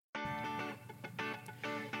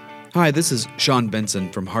Hi, this is Sean Benson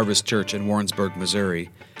from Harvest Church in Warrensburg, Missouri.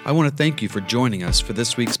 I want to thank you for joining us for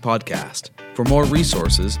this week's podcast. For more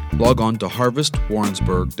resources, log on to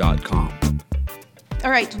harvestwarrensburg.com. All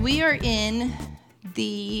right, we are in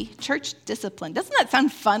the church discipline. Doesn't that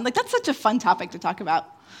sound fun? Like, that's such a fun topic to talk about.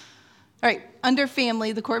 All right, under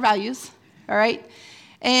family, the core values, all right?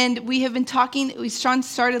 And we have been talking, Sean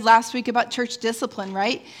started last week about church discipline,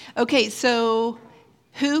 right? Okay, so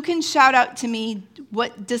who can shout out to me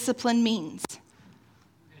what discipline means?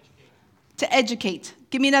 To educate.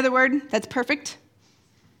 Give me another word. That's perfect.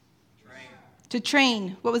 Train. To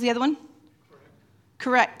train. What was the other one?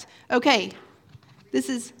 Correct. Okay. This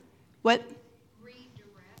is what?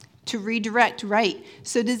 Redirect. To redirect, right.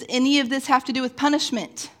 So does any of this have to do with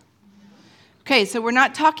punishment? Okay, so we're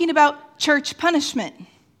not talking about church punishment.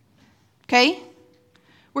 Okay?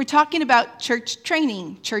 We're talking about church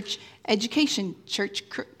training, church education, church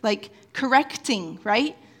correcting,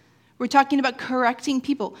 right? We're talking about correcting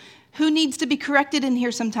people. Who needs to be corrected in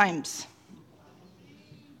here sometimes?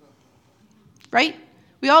 Right?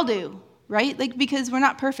 We all do, right? Like, because we're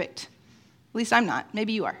not perfect. At least I'm not.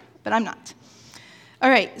 Maybe you are, but I'm not. All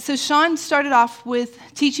right, so Sean started off with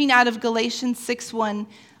teaching out of Galatians 6:1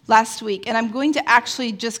 last week, and I'm going to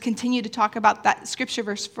actually just continue to talk about that scripture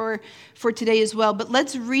verse for today as well, but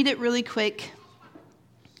let's read it really quick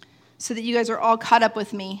so that you guys are all caught up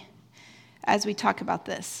with me as we talk about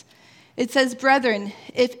this. It says, "Brethren,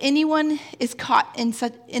 if anyone is caught in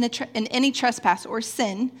any trespass or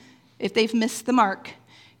sin, if they've missed the mark,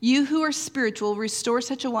 you who are spiritual, restore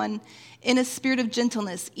such a one in a spirit of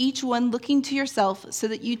gentleness, each one looking to yourself, so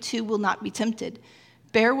that you too will not be tempted.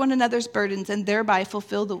 Bear one another's burdens, and thereby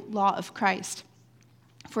fulfill the law of Christ.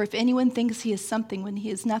 For if anyone thinks he is something when he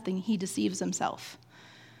is nothing, he deceives himself."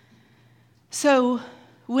 So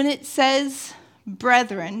when it says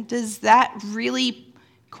brethren, does that really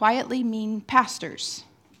quietly mean pastors?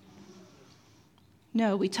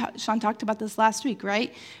 No, Sean talked about this last week,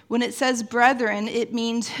 right? When it says brethren, it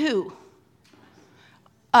means who?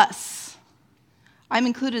 Us. I'm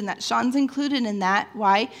included in that. Sean's included in that.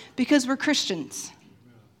 Why? Because we're Christians.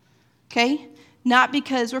 Okay? Not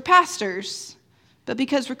because we're pastors, but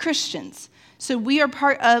because we're Christians. So we are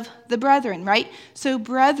part of the brethren, right? So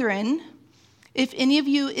brethren, if any of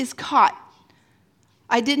you is caught,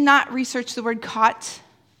 I did not research the word caught,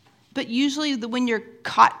 but usually when you're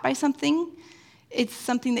caught by something, it's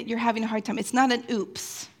something that you're having a hard time. It's not an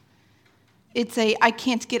oops. It's a I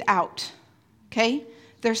can't get out, okay?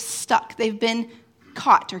 They're stuck. They've been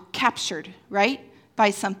caught or captured, right,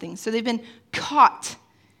 by something. So they've been caught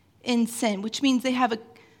in sin, which means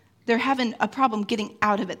they're having a problem getting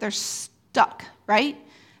out of it. They're stuck, right?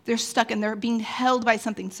 They're stuck and they're being held by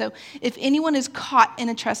something. So if anyone is caught in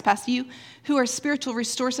a trespass, you who are spiritual,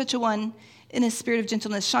 restore such a one in a spirit of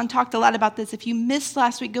gentleness. Sean talked a lot about this. If you missed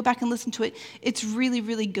last week, go back and listen to it. It's really,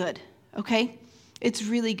 really good, okay? It's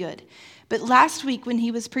really good. But last week when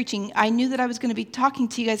he was preaching, I knew that I was going to be talking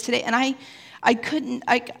to you guys today, and I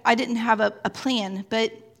didn't have a plan,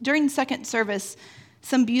 but during second service,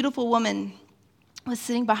 some beautiful woman was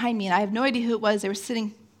sitting behind me, and I have no idea who it was. They were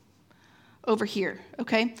sitting over here,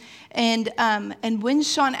 okay? And when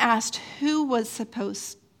Sean asked who was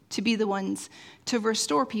supposed to be the ones to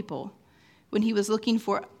restore people, when he was looking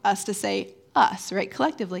for us to say us, right,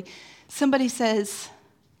 collectively, somebody says,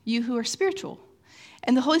 you who are spiritual.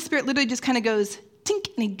 And the Holy Spirit literally just kind of goes, tink,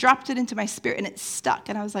 and he dropped it into my spirit, and it stuck.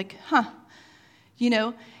 And I was like,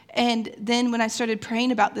 And then when I started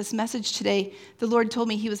praying about this message today, the Lord told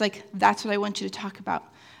me, he was like, that's what I want you to talk about.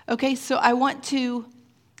 Okay, so I want to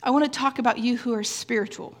talk about you who are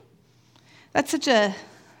spiritual. That's such a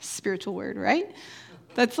spiritual word, right?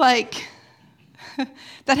 That's like,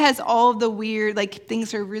 that has all of the weird, like,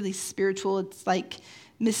 things are really spiritual. It's like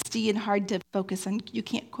misty and hard to focus on. You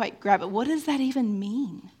can't quite grab it. What does that even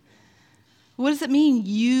mean? What does it mean,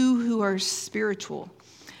 you who are spiritual?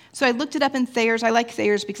 So I looked it up in Thayer's. I like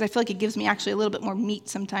Thayer's because I feel like it gives me actually a little bit more meat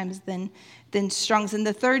sometimes than Strong's. And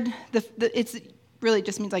the third, it's really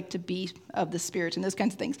just means like to be of the Spirit and those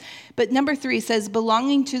kinds of things. But number 3 says,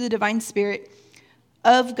 belonging to the divine Spirit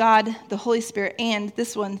of God, the Holy Spirit, and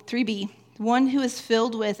this one, 3b, one who is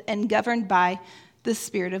filled with and governed by the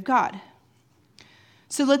Spirit of God.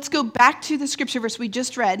 So let's go back to the scripture verse we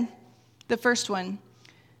just read, the first one.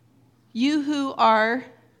 You who are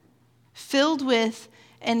filled with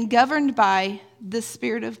and governed by the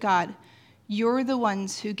Spirit of God, you're the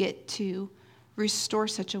ones who get to restore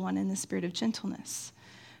such a one in the spirit of gentleness.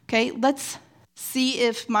 Okay, let's see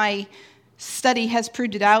if my study has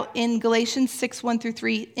proved it out. In Galatians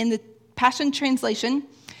 6:1-3, in the Passion Translation,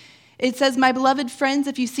 It says, my beloved friends,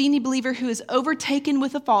 if you see any believer who is overtaken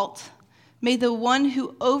with a fault, may the one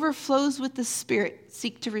who overflows with the Spirit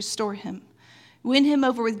seek to restore him. Win him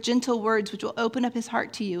over with gentle words, which will open up his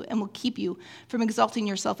heart to you and will keep you from exalting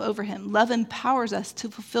yourself over him. Love empowers us to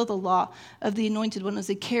fulfill the law of the Anointed One as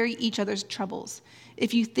they carry each other's troubles.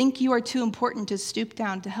 If you think you are too important to stoop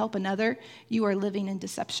down to help another, you are living in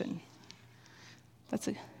deception. That's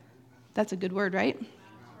a good word, right?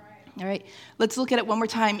 All right, let's look at it one more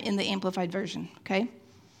time in the Amplified Version, okay?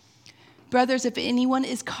 Brothers, if anyone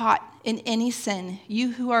is caught in any sin,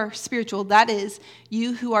 you who are spiritual, that is,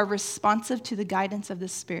 you who are responsive to the guidance of the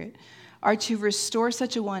Spirit, are to restore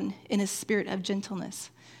such a one in a spirit of gentleness,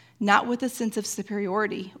 not with a sense of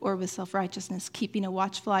superiority or with self-righteousness, keeping a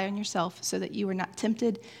watchful eye on yourself so that you are not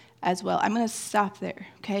tempted as well. I'm going to stop there,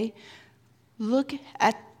 okay? Look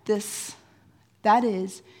at this. That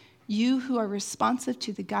is, you who are responsive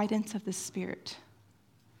to the guidance of the Spirit.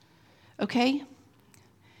 Okay?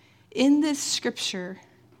 In this scripture,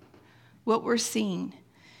 what we're seeing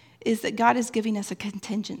is that God is giving us a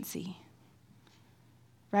contingency.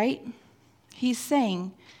 Right? He's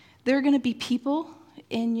saying there are going to be people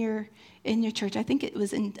in your church. I think it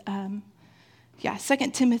was in 2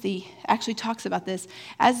 Timothy actually talks about this.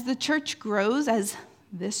 As the church grows, as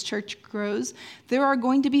this church grows, there are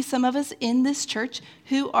going to be some of us in this church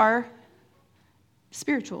who are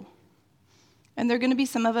spiritual. And there are going to be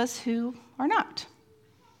some of us who are not.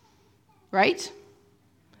 Right?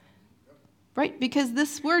 Right? Because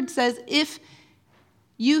this word says, if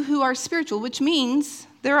you who are spiritual, which means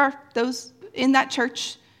there are those in that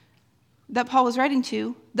church that Paul was writing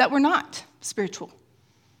to that were not spiritual.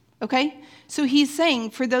 Okay? So he's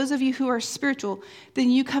saying, for those of you who are spiritual,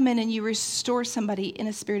 then you come in and you restore somebody in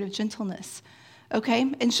a spirit of gentleness.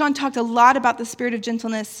 Okay? And Sean talked a lot about the spirit of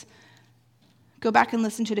gentleness. Go back and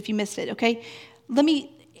listen to it if you missed it, okay? Let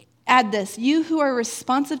me add this. You who are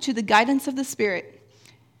responsive to the guidance of the Spirit,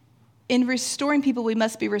 in restoring people, we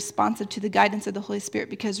must be responsive to the guidance of the Holy Spirit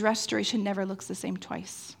because restoration never looks the same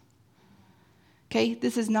twice. Okay?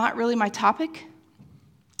 This is not really my topic,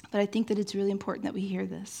 but I think that it's really important that we hear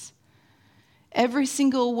this. Every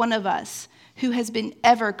single one of us who has been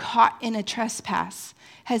ever caught in a trespass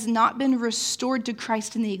has not been restored to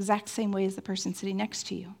Christ in the exact same way as the person sitting next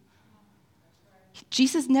to you.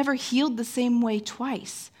 Jesus never healed the same way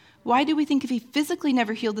twice. Why do we think if he physically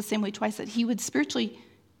never healed the same way twice that he would spiritually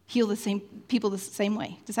heal the same people the same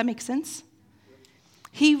way? Does that make sense?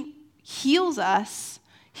 He heals us.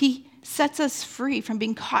 He sets us free from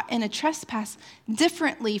being caught in a trespass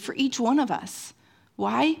differently for each one of us.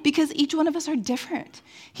 Why? Because each one of us are different.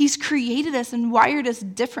 He's created us and wired us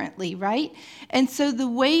differently, right? And so the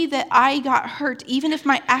way that I got hurt, even if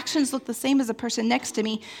my actions look the same as the person next to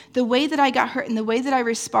me, the way that I got hurt and the way that I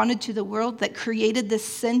responded to the world that created this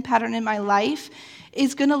sin pattern in my life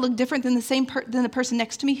is going to look different than the person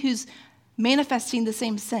next to me who's manifesting the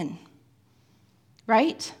same sin.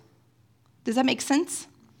 Right? Does that make sense?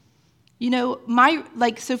 You know,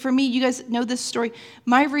 so for me, you guys know this story.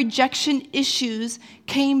 My rejection issues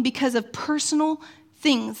came because of personal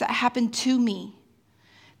things that happened to me.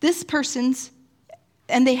 This person's,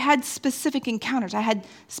 and they had specific encounters. I had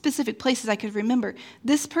specific places I could remember.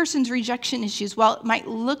 This person's rejection issues, while it might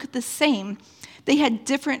look the same, they had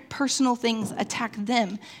different personal things attack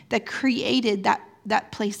them that created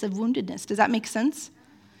that place of woundedness. Does that make sense?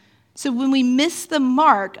 So when we miss the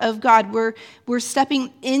mark of God, we're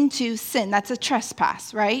stepping into sin. That's a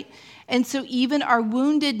trespass, right? And so even our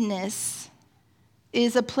woundedness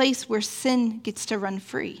is a place where sin gets to run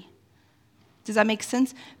free. Does that make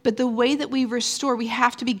sense? But the way that we restore, we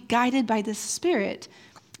have to be guided by the Spirit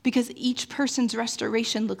because each person's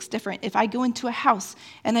restoration looks different. If I go into a house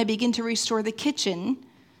and I begin to restore the kitchen,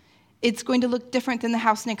 it's going to look different than the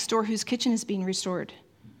house next door whose kitchen is being restored.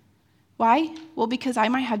 Why? Well, because I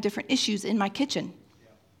might have different issues in my kitchen.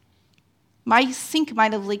 My sink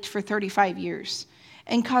might have leaked for 35 years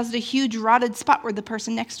and caused a huge rotted spot where the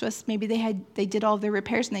person next to us, maybe they did all of their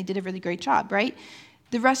repairs and they did a really great job, right?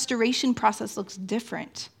 The restoration process looks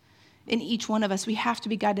different in each one of us. We have to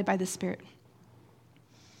be guided by the Spirit.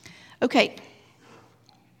 Okay.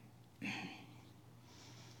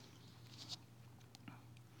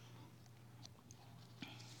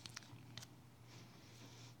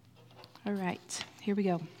 All right, here we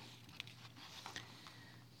go.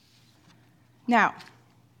 Now,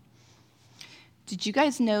 did you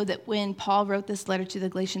guys know that when Paul wrote this letter to the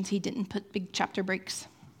Galatians, he didn't put big chapter breaks?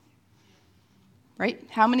 Right?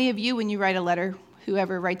 How many of you, when you write a letter,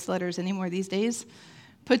 whoever writes letters anymore these days,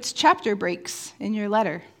 puts chapter breaks in your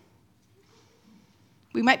letter?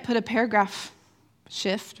 We might put a paragraph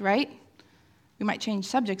shift, right? we might change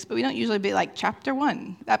subjects, but we don't usually be like, chapter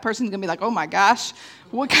 1. That person's going to be like, oh my gosh,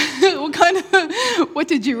 what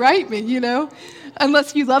did you write me,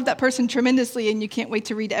 Unless you love that person tremendously and you can't wait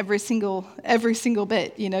to read every single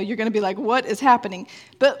bit, you're going to be like, what is happening?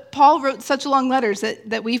 But Paul wrote such long letters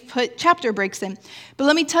that we've put chapter breaks in. But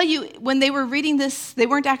let me tell you, when they were reading this, they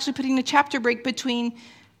weren't actually putting a chapter break between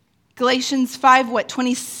Galatians 5,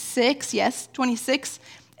 26? Yes, 26.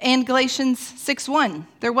 And Galatians 6:1.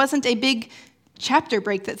 There wasn't a big chapter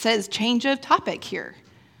break that says change of topic here,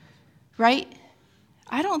 right?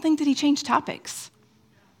 I don't think that he changed topics.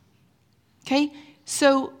 Okay?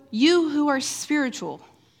 So you who are spiritual,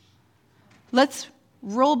 let's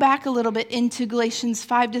roll back a little bit into Galatians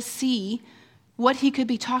 5 to see what he could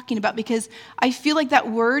be talking about, because I feel like that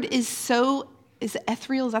word is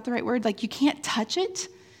ethereal, is that the right word? Like you can't touch it.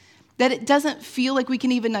 That it doesn't feel like we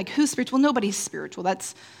can even, who's spiritual? Nobody's spiritual.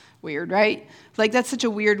 That's weird, right? Like, that's such a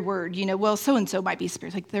weird word, well, so-and-so might be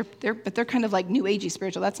spiritual. But they're kind of like new agey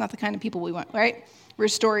spiritual. That's not the kind of people we want, right?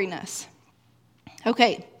 Restoring us.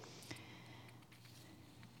 Okay.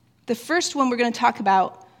 The first one we're going to talk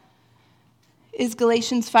about is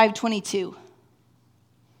Galatians 5:22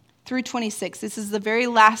 through 26. This is the very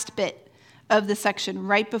last bit of the section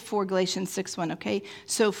right before Galatians 6:1, okay?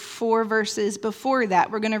 So 4 verses before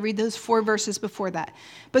that. We're going to read those 4 verses before that.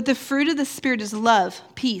 But the fruit of the Spirit is love,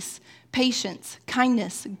 peace, patience,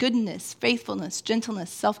 kindness, goodness, faithfulness, gentleness,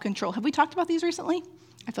 self-control. Have we talked about these recently?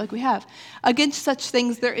 I feel like we have. Against such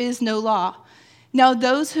things there is no law. Now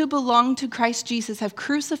those who belong to Christ Jesus have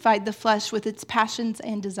crucified the flesh with its passions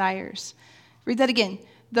and desires. Read that again.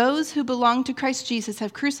 Those who belong to Christ Jesus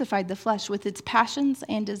have crucified the flesh with its passions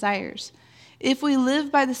and desires. If we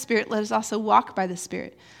live by the Spirit, let us also walk by the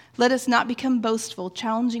Spirit. Let us not become boastful,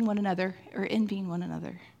 challenging one another or envying one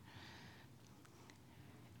another.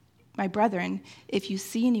 My brethren, if you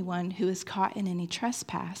see anyone who is caught in any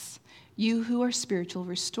trespass, you who are spiritual,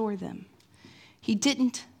 restore them. He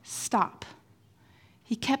didn't stop.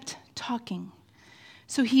 He kept talking.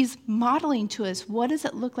 So he's modeling to us, what does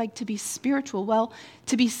it look like to be spiritual? Well,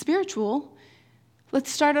 to be spiritual,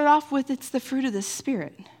 let's start it off with it's the fruit of the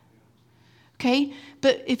Spirit. Okay,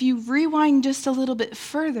 but if you rewind just a little bit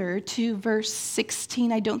further to verse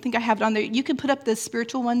 16, I don't think I have it on there. You can put up the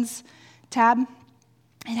spiritual ones tab.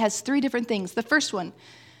 It has 3 different things. The first one,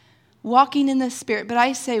 walking in the Spirit. But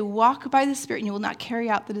I say, walk by the Spirit, and you will not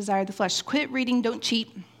carry out the desire of the flesh. Quit reading, don't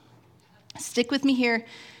cheat. Stick with me here.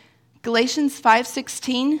 Galatians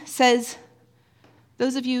 5:16 says,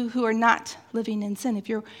 those of you who are not living in sin,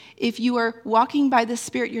 if you are walking by the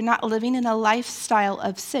Spirit, you're not living in a lifestyle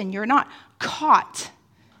of sin. You're not caught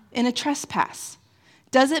in a trespass.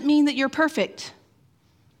 Does it mean that you're perfect?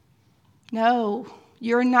 No,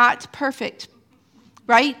 you're not perfect,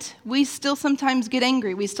 right? We still sometimes get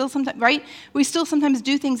angry. We still sometimes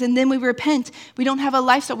do things and then we repent. We don't have a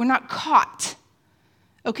lifestyle. We're not caught,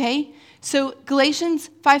 okay? So Galatians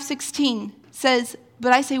 5:16 says,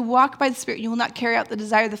 but I say walk by the Spirit, you will not carry out the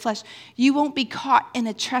desire of the flesh. You won't be caught in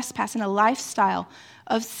a trespass, in a lifestyle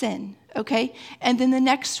of sin, okay? And then the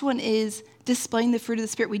next one is displaying the fruit of the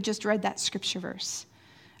Spirit. We just read that scripture verse,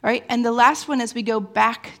 all right? And the last one, as we go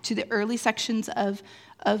back to the early sections of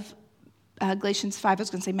Galatians 5, I was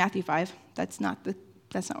going to say Matthew 5. That's not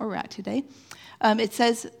where we're at today. It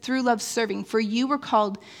says, through love serving, for you were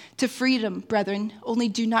called to freedom, brethren, only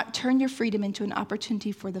do not turn your freedom into an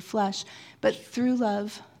opportunity for the flesh, but through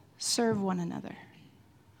love serve one another.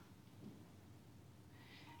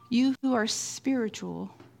 You who are spiritual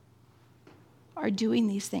are doing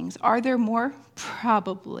these things. Are there more?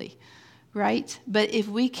 Probably, right? But if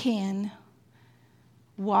we can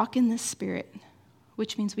walk in the Spirit,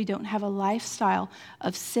 which means we don't have a lifestyle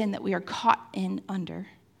of sin that we are caught in under,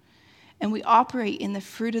 and we operate in the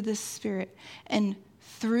fruit of the Spirit, and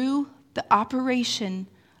through the operation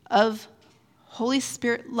of Holy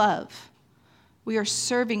Spirit love, we are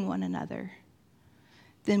serving one another,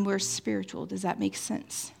 then we're spiritual. Does that make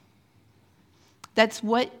sense? That's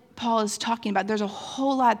what Paul is talking about. There's a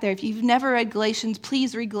whole lot there. If you've never read Galatians,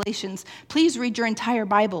 please read Galatians. Please read your entire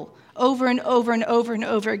Bible over and over and over and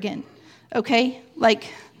over again. Okay?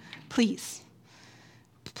 Please.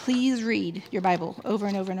 Please read your Bible over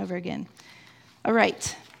and over and over again. All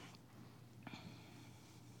right.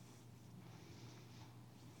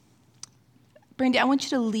 Brandy, I want you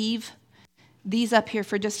to leave these up here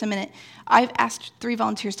for just a minute. I've asked 3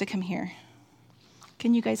 volunteers to come here.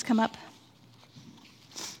 Can you guys come up?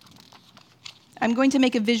 I'm going to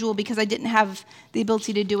make a visual because I didn't have the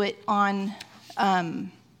ability to do it on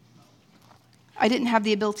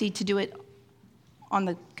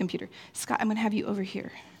the computer. Scott, I'm going to have you over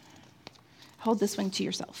here. Hold this one to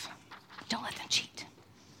yourself. Don't let them cheat.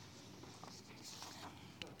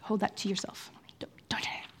 Hold that to yourself. Don't.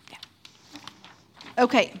 Yeah.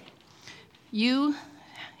 Okay. You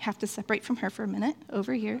have to separate from her for a minute.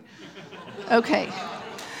 Over here. Okay.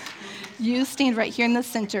 You stand right here in the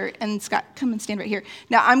center, and Scott, come and stand right here.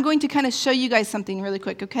 Now, I'm going to kind of show you guys something really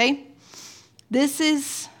quick, okay?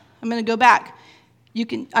 I'm going to go back.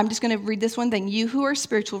 I'm just going to read this one thing. You who are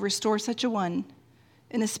spiritual, restore such a one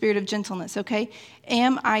in a spirit of gentleness, okay?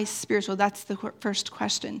 Am I spiritual? That's the first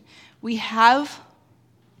question. We have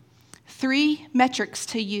 3 metrics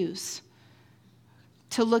to use,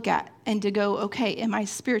 to look at, and to go, okay, am I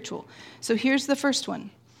spiritual? So here's the first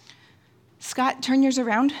one. Scott, turn yours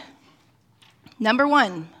around. Number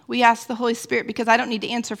 1, we ask the Holy Spirit, because I don't need to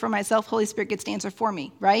answer for myself. Holy Spirit gets to answer for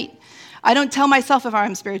me, right? I don't tell myself if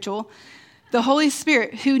I'm spiritual. The Holy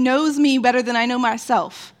Spirit, who knows me better than I know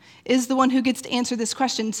myself, is the one who gets to answer this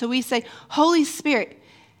question. So we say, Holy Spirit,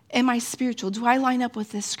 am I spiritual? Do I line up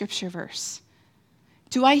with this scripture verse?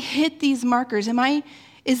 Do I hit these markers?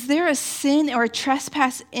 Is there a sin or a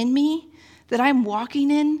trespass in me that I'm walking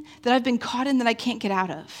in, that I've been caught in, that I can't get out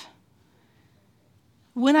of?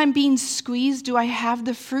 When I'm being squeezed, do I have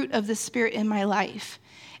the fruit of the Spirit in my life?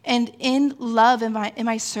 And in love, am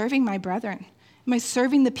I serving my brethren? Am I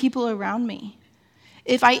serving the people around me?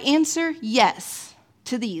 If I answer yes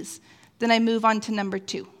to these, then I move on to number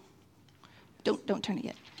 2. Don't turn it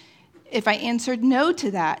yet. If I answered no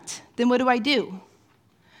to that, then what do?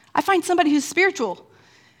 I find somebody who's spiritual,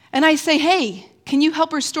 and I say, hey, can you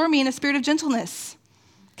help restore me in a spirit of gentleness?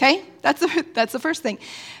 Okay? That's the first thing.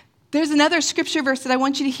 There's another scripture verse that I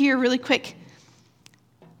want you to hear really quick.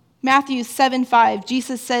 Matthew 7:5,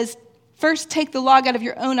 Jesus says, first take the log out of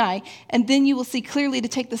your own eye, and then you will see clearly to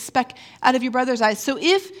take the speck out of your brother's eye. So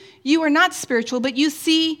if you are not spiritual, but you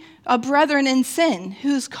see a brethren in sin,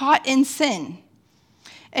 who's caught in sin,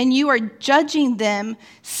 and you are judging them,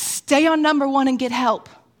 stay on number 1 and get help.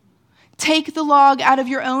 Take the log out of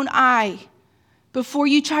your own eye before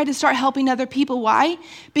you try to start helping other people. Why?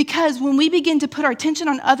 Because when we begin to put our attention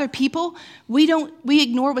on other people, we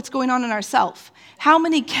ignore what's going on in ourselves. How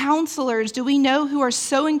many counselors do we know who are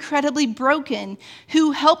so incredibly broken,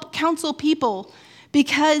 who help counsel people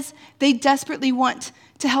because they desperately want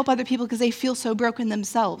to help other people because they feel so broken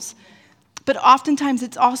themselves? But oftentimes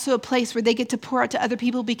it's also a place where they get to pour out to other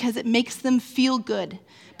people because it makes them feel good,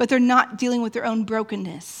 but they're not dealing with their own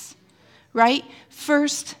brokenness, right?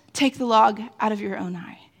 First, take the log out of your own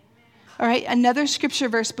eye. All right, another scripture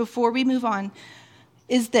verse before we move on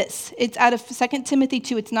is this. It's out of 2 Timothy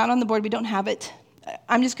 2. It's not on the board. We don't have it.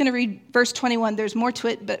 I'm just going to read verse 21. There's more to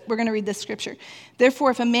it, but we're going to read this scripture.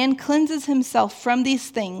 Therefore, if a man cleanses himself from these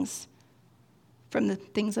things, from the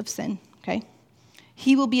things of sin, okay,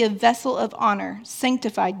 he will be a vessel of honor,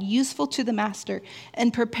 sanctified, useful to the master,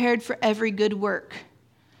 and prepared for every good work.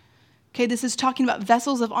 Okay, this is talking about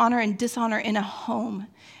vessels of honor and dishonor in a home.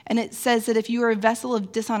 And it says that if you are a vessel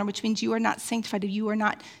of dishonor, which means you are not sanctified, you are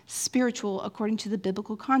not spiritual according to the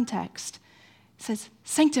biblical context, it says,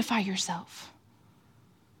 sanctify yourself.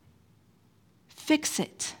 Fix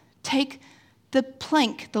it. Take the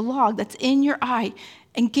plank, the log that's in your eye,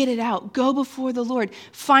 and get it out. Go before the Lord.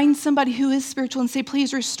 Find somebody who is spiritual and say,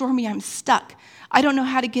 please restore me. I'm stuck. I don't know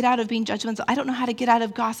how to get out of being judgmental. I don't know how to get out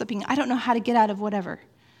of gossiping. I don't know how to get out of whatever.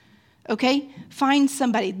 Okay? Find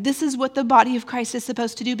somebody. This is what the body of Christ is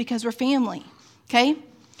supposed to do because we're family. Okay?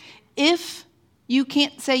 If you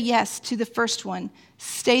can't say yes to the first one,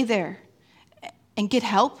 stay there and get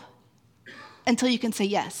help until you can say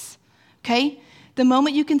yes. Okay? The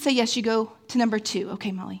moment you can say yes, you go to number 2.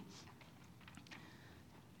 Okay, Molly.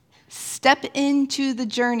 Step into the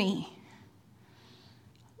journey.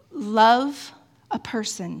 Love a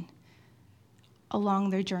person along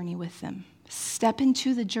their journey with them. Step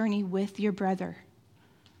into the journey with your brother,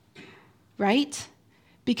 right?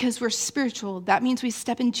 Because we're spiritual. That means we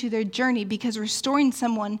step into their journey because restoring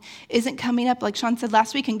someone isn't coming up, like Sean said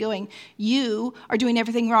last week, and going, you are doing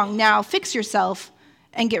everything wrong. Now fix yourself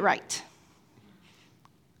and get right.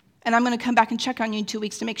 And I'm going to come back and check on you in 2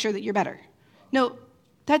 weeks to make sure that you're better. No,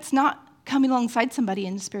 that's not coming alongside somebody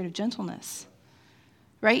in the spirit of gentleness,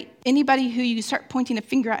 right? Anybody who you start pointing a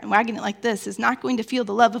finger at and wagging it like this is not going to feel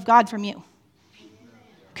the love of God from you.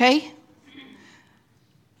 Okay?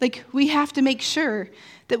 Like, we have to make sure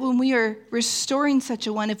that when we are restoring such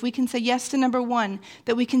a one, if we can say yes to number 1,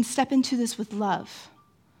 that we can step into this with love.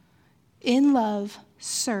 In love,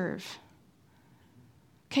 serve.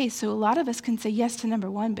 Okay, so a lot of us can say yes to number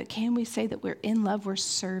 1, but can we say that we're in love, we're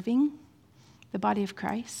serving the body of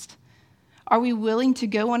Christ? Are we willing to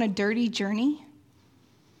go on a dirty journey?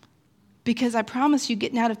 Because I promise you,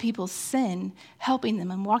 getting out of people's sin, helping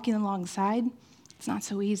them and walking alongside, it's not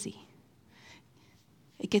so easy.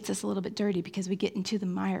 It gets us a little bit dirty because we get into the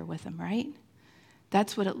mire with them, right?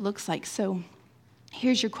 That's what it looks like. So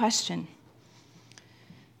here's your question.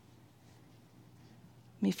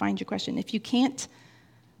 Let me find your question. If you can't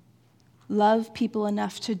love people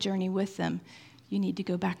enough to journey with them, you need to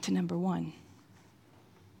go back to number one.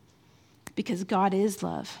 Because God is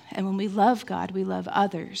love. And when we love God, we love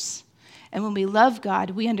others. And when we love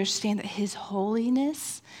God, we understand that his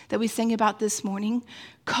holiness that we sang about this morning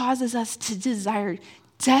causes us to desire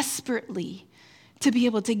desperately to be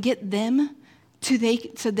able to get them so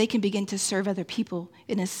they can begin to serve other people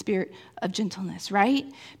in a spirit of gentleness, right?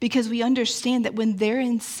 Because we understand that when they're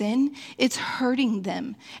in sin, it's hurting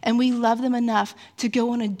them. And we love them enough to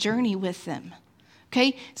go on a journey with them.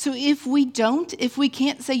 Okay, so if we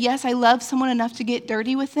can't say, yes, I love someone enough to get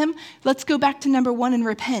dirty with them, let's go back to number one and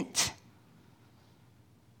repent.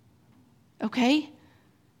 Okay?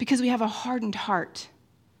 Because we have a hardened heart.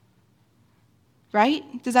 Right?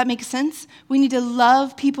 Does that make sense? We need to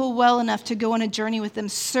love people well enough to go on a journey with them,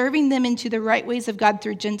 serving them into the right ways of God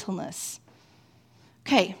through gentleness.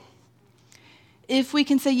 Okay. If we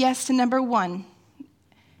can say yes to number one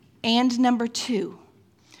and number two,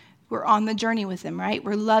 we're on the journey with them, right?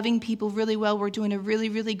 We're loving people really well. We're doing a really,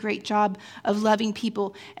 really great job of loving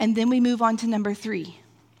people. And then we move on to number three.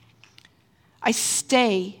 I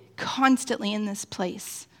stay constantly in this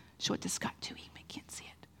place. Show it to Scott too. He can't see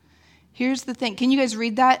it. Here's the thing. Can you guys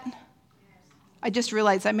read that? Yes. I just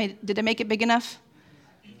realized did I make it big enough?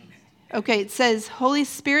 Okay, it says, Holy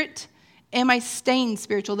Spirit, am I staying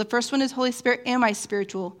spiritual? The first one is Holy Spirit, am I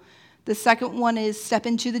spiritual? The second one is step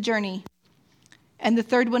into the journey. And the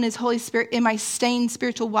third one is Holy Spirit, am I staying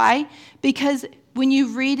spiritual? Why? Because when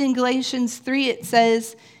you read in Galatians 3, it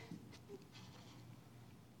says,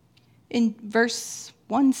 in verse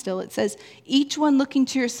 1 still, it says, each one looking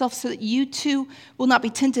to yourself so that you too will not be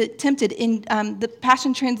tempted. In the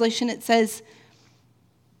Passion Translation, it says,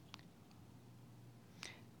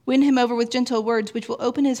 win him over with gentle words, which will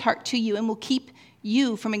open his heart to you and will keep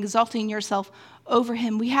you from exalting yourself over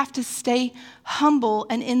him. We have to stay humble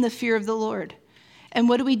and in the fear of the Lord. And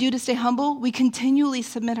what do we do to stay humble? We continually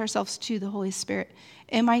submit ourselves to the Holy Spirit.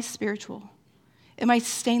 Am I spiritual? Am I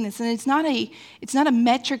staying this? And it's not a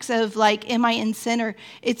metrics of like, am I in sin? Or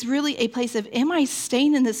it's really a place of, am I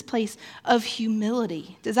staying in this place of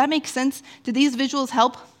humility? Does that make sense? Do these visuals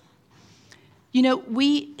help? You know,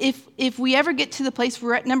 if we ever get to the place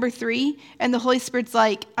where we're at number 3 and the Holy Spirit's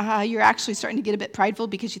like, you're actually starting to get a bit prideful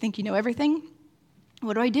because you think you know everything,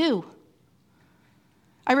 what do?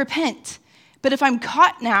 I repent. But if I'm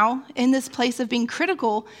caught now in this place of being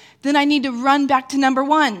critical, then I need to run back to number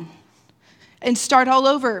 1 and start all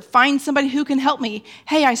over. Find somebody who can help me.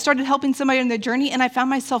 Hey, I started helping somebody on their journey and I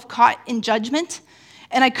found myself caught in judgment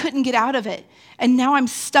and I couldn't get out of it. And now I'm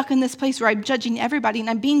stuck in this place where I'm judging everybody and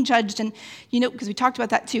I'm being judged. And, you know, because we talked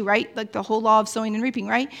about that too, right? Like the whole law of sowing and reaping,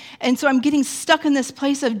 right? And so I'm getting stuck in this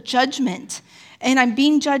place of judgment and I'm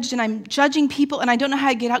being judged and I'm judging people and I don't know how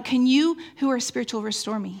to get out. Can you who are spiritual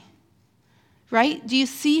restore me? Right? Do you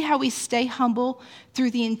see how we stay humble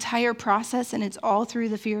through the entire process and it's all through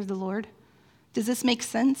the fear of the Lord? Does this make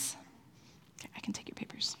sense? Okay, I can take your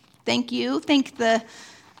papers. Thank you. Thank the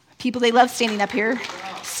people. They love standing up here,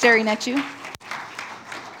 staring at you.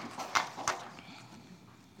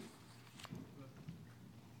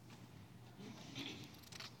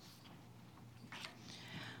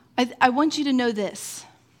 I want you to know this.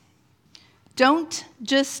 Don't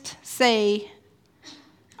just say,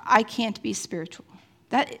 I can't be spiritual.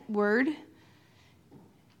 That word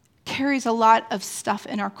carries a lot of stuff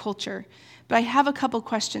in our culture. But I have a couple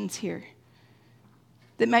questions here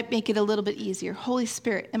that might make it a little bit easier. Holy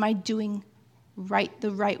Spirit, am I doing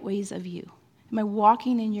the right ways of you? Am I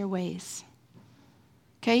walking in your ways?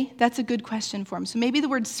 Okay, that's a good question for him. So maybe the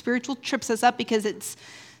word spiritual trips us up because it's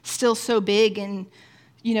still so big and,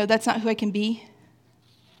 you know, that's not who I can be.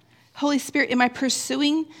 Holy Spirit, am I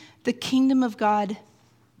pursuing the kingdom of God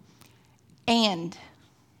and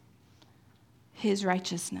his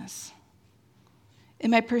righteousness?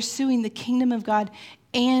 Am I pursuing the kingdom of God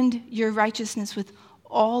and your righteousness with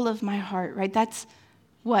all of my heart, right? That's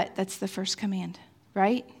what? That's the first command,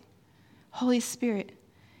 right? Holy Spirit,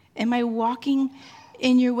 am I walking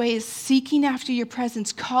in your ways, seeking after your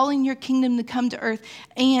presence, calling your kingdom to come to earth,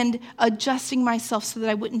 and adjusting myself so that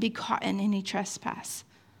I wouldn't be caught in any trespass?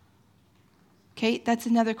 Okay, that's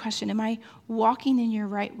another question. Am I walking in your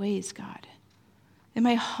right ways, God? Am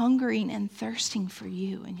I hungering and thirsting for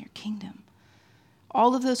you and your kingdom?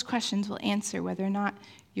 All of those questions will answer whether or not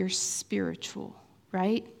you're spiritual,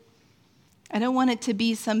 right? I don't want it to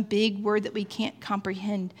be some big word that we can't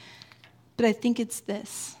comprehend, but I think it's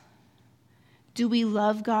this. Do we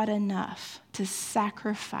love God enough to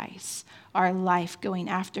sacrifice our life going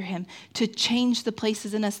after him, to change the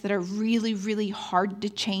places in us that are really, really hard to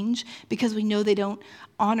change because we know they don't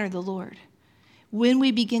honor the Lord? When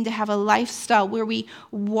we begin to have a lifestyle where we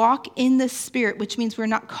walk in the Spirit, which means we're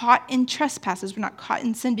not caught in trespasses, we're not caught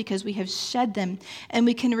in sin because we have shed them, and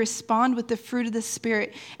we can respond with the fruit of the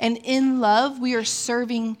Spirit. And in love, we are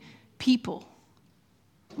serving people,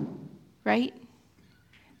 right?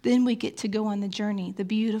 Then we get to go on the journey, the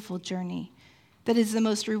beautiful journey. That is the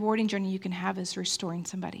most rewarding journey you can have, is restoring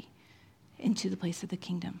somebody into the place of the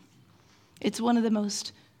kingdom. It's one of the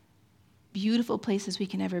most beautiful places we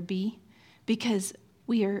can ever be, because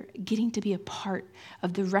we are getting to be a part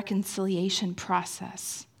of the reconciliation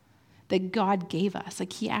process that God gave us.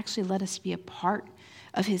 Like, he actually let us be a part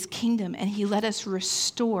of his kingdom, and he let us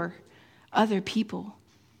restore other people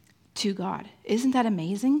to God. Isn't that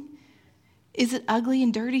amazing? Is it ugly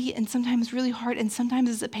and dirty and sometimes really hard, and sometimes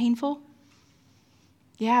is it painful?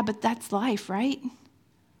 Yeah, but that's life, right?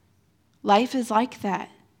 Life is like that.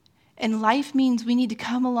 And life means we need to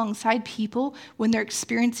come alongside people when they're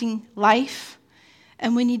experiencing life,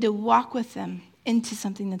 and we need to walk with them into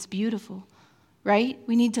something that's beautiful, right?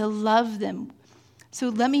 We need to love them. So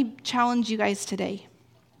let me challenge you guys today.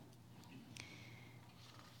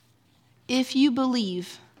 If you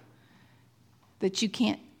believe that you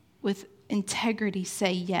can't, with integrity,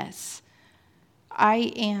 say yes,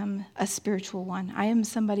 I am a spiritual one. I am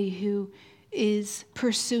somebody who is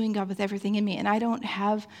pursuing God with everything in me, and I don't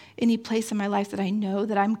have any place in my life that I know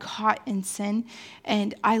that I'm caught in sin,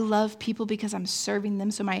 and I love people because I'm serving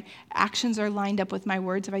them, so my actions are lined up with my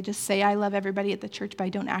words. If I just say I love everybody at the church, but I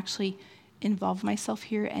don't actually involve myself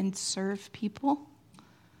here and serve people,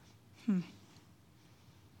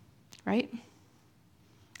 right?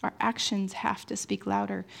 Our actions have to speak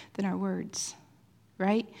louder than our words.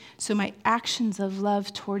 Right? So my actions of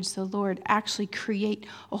love towards the Lord actually create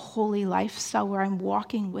a holy lifestyle where I'm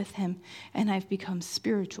walking with him and I've become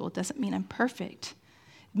spiritual. It doesn't mean I'm perfect.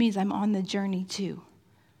 It means I'm on the journey too.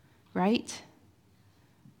 Right?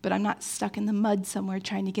 But I'm not stuck in the mud somewhere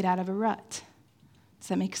trying to get out of a rut. Does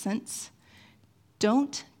that make sense?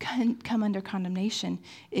 Don't come under condemnation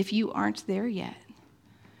if you aren't there yet.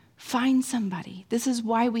 Find somebody. This is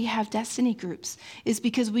why we have destiny groups, is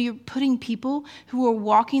because we are putting people who are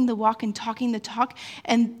walking the walk and talking the talk,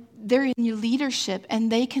 and they're in your leadership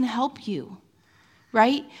and they can help you,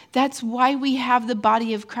 right? That's why we have the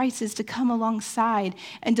body of Christ, is to come alongside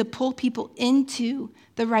and to pull people into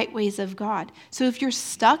the right ways of God. So if you're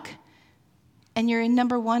stuck and you're in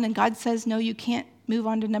number 1 and God says, no, you can't move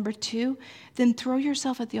on to number 2, then throw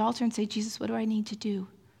yourself at the altar and say, Jesus, what do I need to do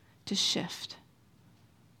to shift?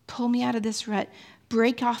 Pull me out of this rut.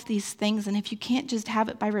 Break off these things. And if you can't just have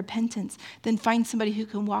it by repentance, then find somebody who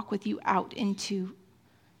can walk with you out into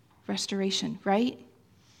restoration, right?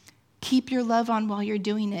 Keep your love on while you're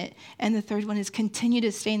doing it. And the third one is continue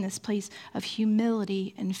to stay in this place of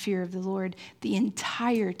humility and fear of the Lord the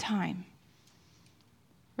entire time,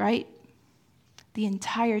 right? The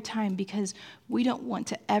entire time, because we don't want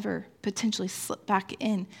to ever potentially slip back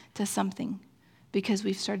into something because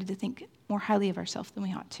we've started to think more highly of ourselves than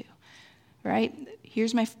we ought to, right?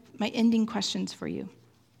 Here's my ending questions for you,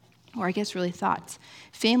 or I guess really thoughts.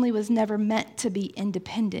 Family was never meant to be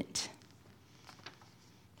independent.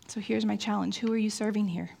 So here's my challenge. Who are you serving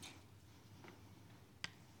here?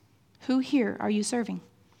 Who here are you serving?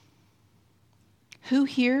 Who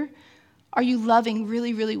here are you loving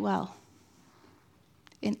really, really well?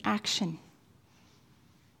 In action.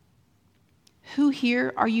 Who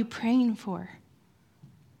here are you praying for?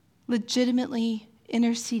 Legitimately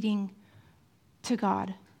interceding to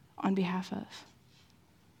God on behalf of?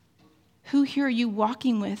 Who here are you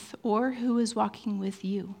walking with, or who is walking with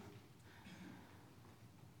you?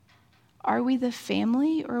 Are we the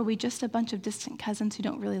family, or are we just a bunch of distant cousins who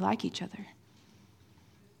don't really like each other?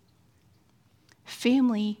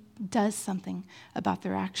 Family does something about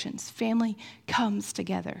their actions. Family comes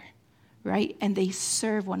together, right? And they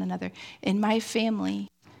serve one another. In my family,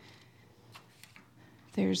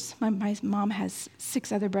 my mom has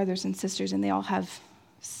 6 other brothers and sisters, and they all have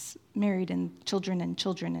married and children,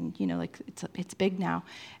 and it's big now.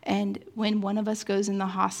 And when one of us goes in the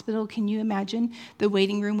hospital, can you imagine the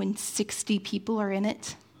waiting room when 60 people are in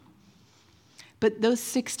it? But those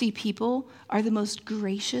 60 people are the most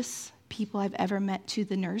gracious people I've ever met to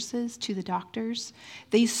the nurses, to the doctors.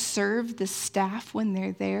 They serve the staff when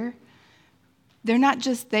they're there. They're not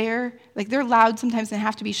just there, like they're loud sometimes and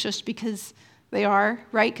have to be shushed because They are,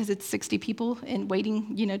 right? Because it's 60 people and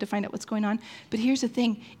waiting, to find out what's going on. But here's the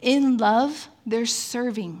thing. In love, they're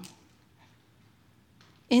serving.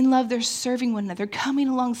 In love, they're serving one another, coming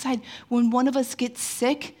alongside. When one of us gets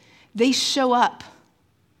sick, they show up,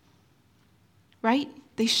 right?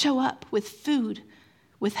 They show up with food,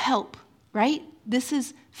 with help, right? This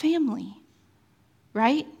is family,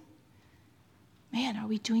 right? Man, are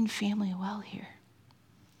we doing family well here?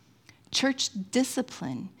 Church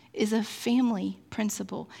discipline is a family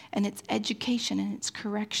principle, and it's education, and it's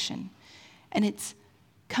correction, and it's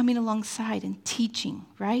coming alongside and teaching,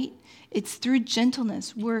 right? It's through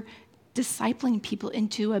gentleness. We're discipling people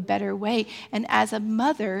into a better way. And as a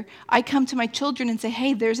mother, I come to my children and say,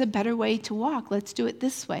 hey, there's a better way to walk. Let's do it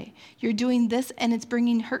this way. You're doing this, and it's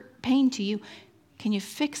bringing hurt, pain to you. Can you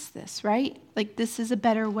fix this, right? Like, this is a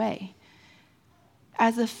better way.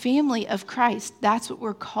 As a family of Christ, that's what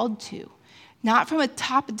we're called to. Not from a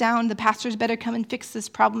top down, the pastors better come and fix this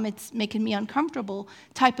problem, it's making me uncomfortable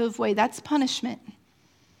type of way. That's punishment.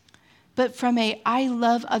 But from I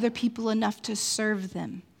love other people enough to serve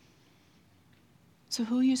them. So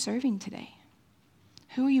who are you serving today?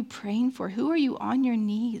 Who are you praying for? Who are you on your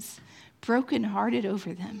knees, brokenhearted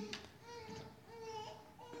over them?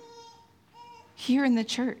 Here in the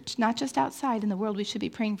church, not just outside in the world, we should be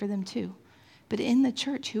praying for them too. But in the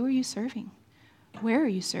church, who are you serving? Where are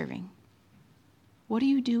you serving? What are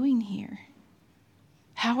you doing here?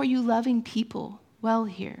 How are you loving people well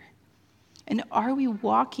here? And are we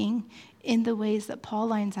walking in the ways that Paul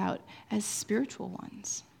lines out as spiritual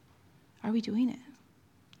ones? Are we doing it?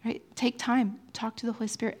 Right? Take time, talk to the Holy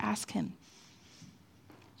Spirit, ask him.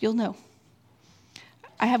 You'll know.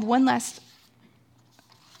 I have one last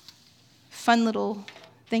fun little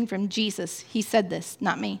thing from Jesus. He said this,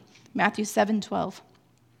 not me. Matthew 7:12.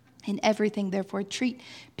 In everything, therefore, treat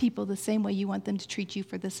people the same way you want them to treat you,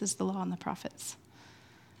 for this is the law and the prophets.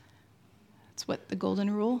 That's what the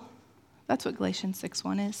golden rule, that's what Galatians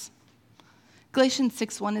 6:1 is. Galatians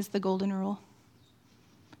 6:1 is the golden rule.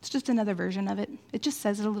 It's just another version of it. It just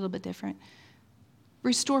says it a little bit different.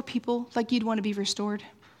 Restore people like you'd want to be restored.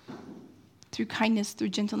 Through kindness, through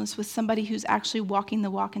gentleness, with somebody who's actually walking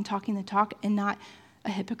the walk and talking the talk and not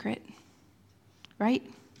a hypocrite. Right?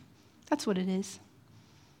 That's what it is.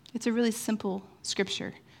 It's a really simple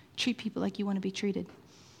scripture. Treat people like you want to be treated.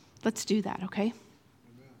 Let's do that, okay? Amen.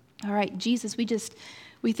 All right, Jesus,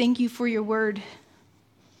 we thank you for your word.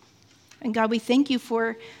 And God, we thank you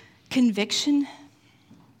for conviction,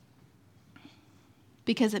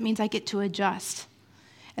 because it means I get to adjust.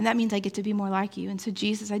 And that means I get to be more like you. And so,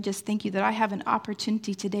 Jesus, I just thank you that I have an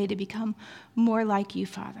opportunity today to become more like you,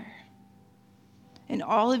 Father. In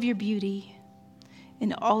all of your beauty,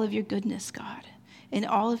 in all of your goodness, God. In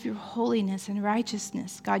all of your holiness and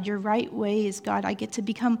righteousness, God, your right ways, God, I get to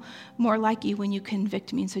become more like you when you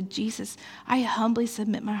convict me. And so, Jesus, I humbly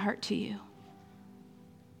submit my heart to you.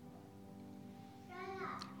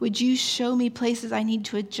 Would you show me places I need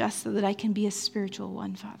to adjust so that I can be a spiritual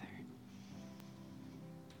one, Father?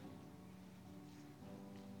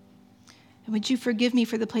 And would you forgive me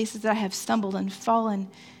for the places that I have stumbled and fallen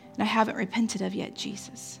and I haven't repented of yet,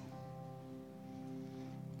 Jesus?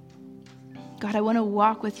 God, I want to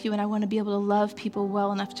walk with you, and I want to be able to love people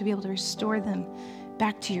well enough to be able to restore them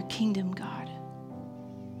back to your kingdom, God.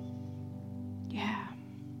 Yeah.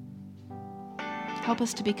 Help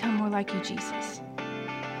us to become more like you, Jesus.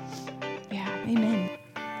 Yeah, amen.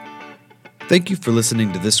 Thank you for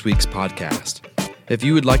listening to this week's podcast. If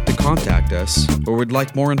you would like to contact us or would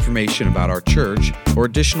like more information about our church or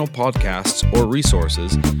additional podcasts or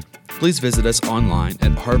resources, please visit us online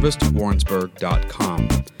at harvestwarrensburg.com.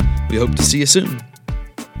 We hope to see you soon.